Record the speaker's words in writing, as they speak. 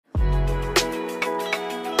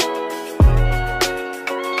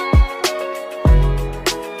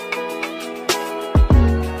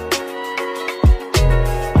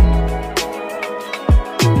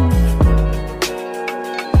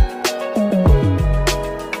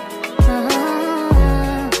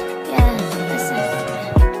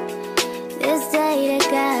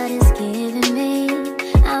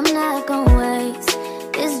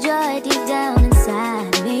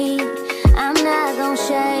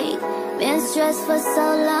stressed for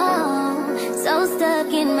so long, so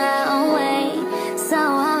stuck in my own way. So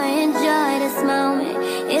I'ma enjoy this moment.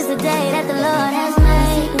 It's the day that the Lord has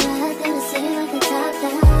made. Nothing to see with the top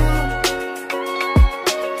down.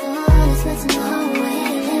 Oh, let's let tomorrow away,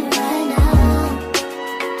 live right now.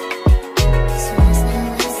 So let's not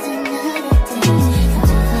waste another day. From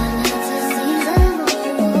 2005 to season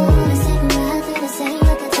 1. Let's take a ride through the city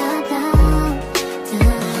with the top down.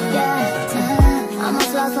 Yeah,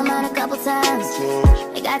 almost lost my mind a couple times.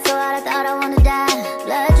 It got so hot I thought I wanted to die.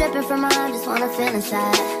 Blood dripping from my arm, just wanna feel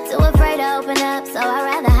inside. Too afraid to open up, so I'd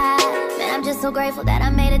rather hide. Man, I'm just so grateful that I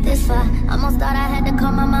made it this far. Almost thought I had to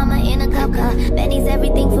call my mama in a cup car. Betty's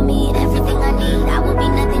everything for me and everything I need. I would be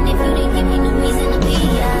nothing if you didn't give me no reason to be.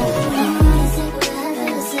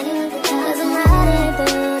 Cause I'm riding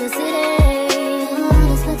through the city.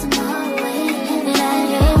 Let's let tomorrow wait, and I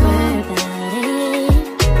ain't worried about it.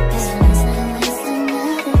 So let's not waste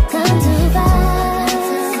another day. Come too far.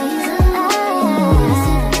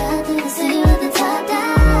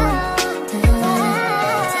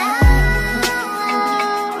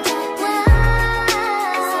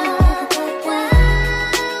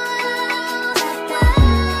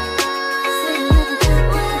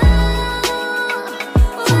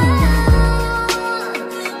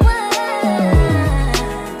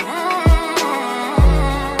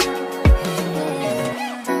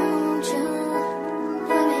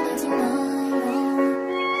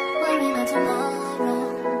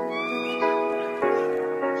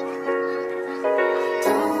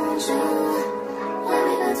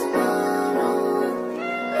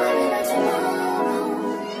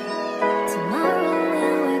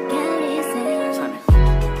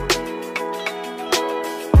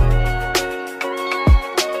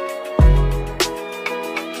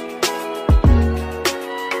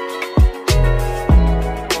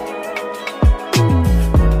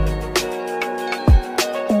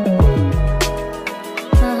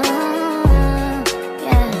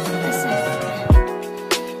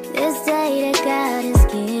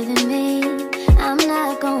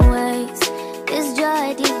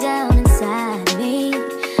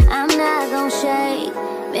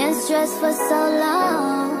 For so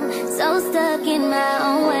long, so stuck in my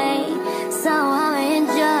own way. So I'ma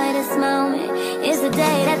enjoy this moment. It's the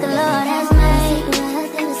day that the Lord has made.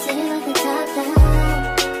 Nothing to see with the top down.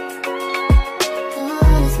 Oh,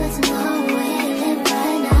 let's let tomorrow away, live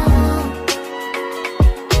right now.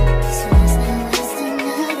 So let's not waste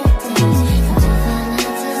another day. From 2005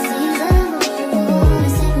 to season 1.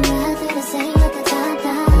 Let's take a ride through the city with the top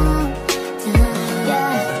down.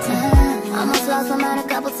 Yeah, almost lost my mind a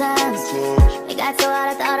couple times. It got so hot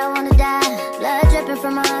I thought I wanted to die. Blood dripping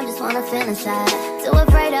from my arm, just wanna feel inside. Too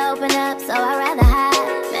afraid to open up, so I'd rather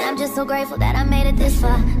hide. Man, I'm just so grateful that I made it this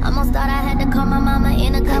far. Almost thought I had to call my mama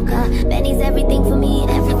in a cup car. Betty's everything for me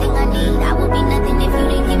and everything I need. I would be nothing if you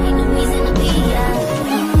didn't give me no reason to be.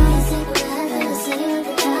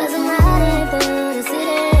 Cause I'm riding through the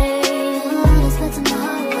city. Let's let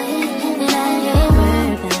tomorrow wait, and I ain't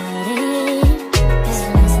worried about it. So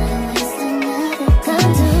let's not waste another day. Come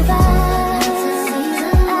too far.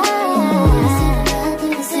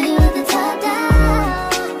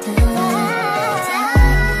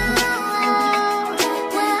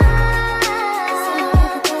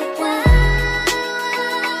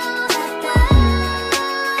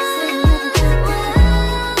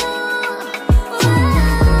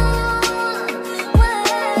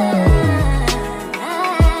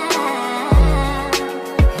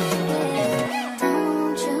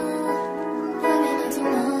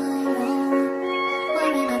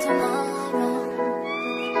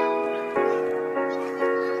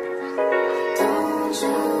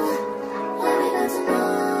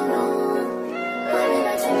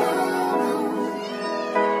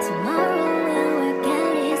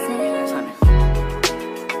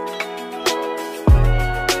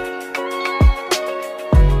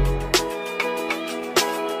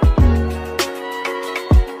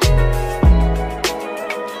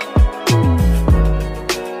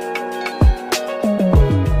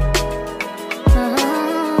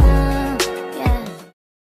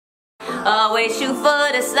 Always shoot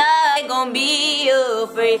for the sun, gon' be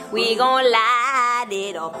afraid. We gon' light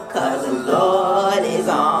it up, cause the Lord is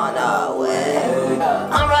on our way.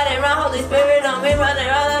 I'm running around, Holy Spirit on me, running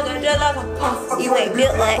around like just like a you ain't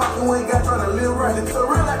built like I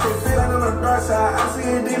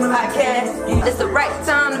can't. It's the right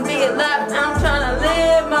time to be alive. I'm trying to live.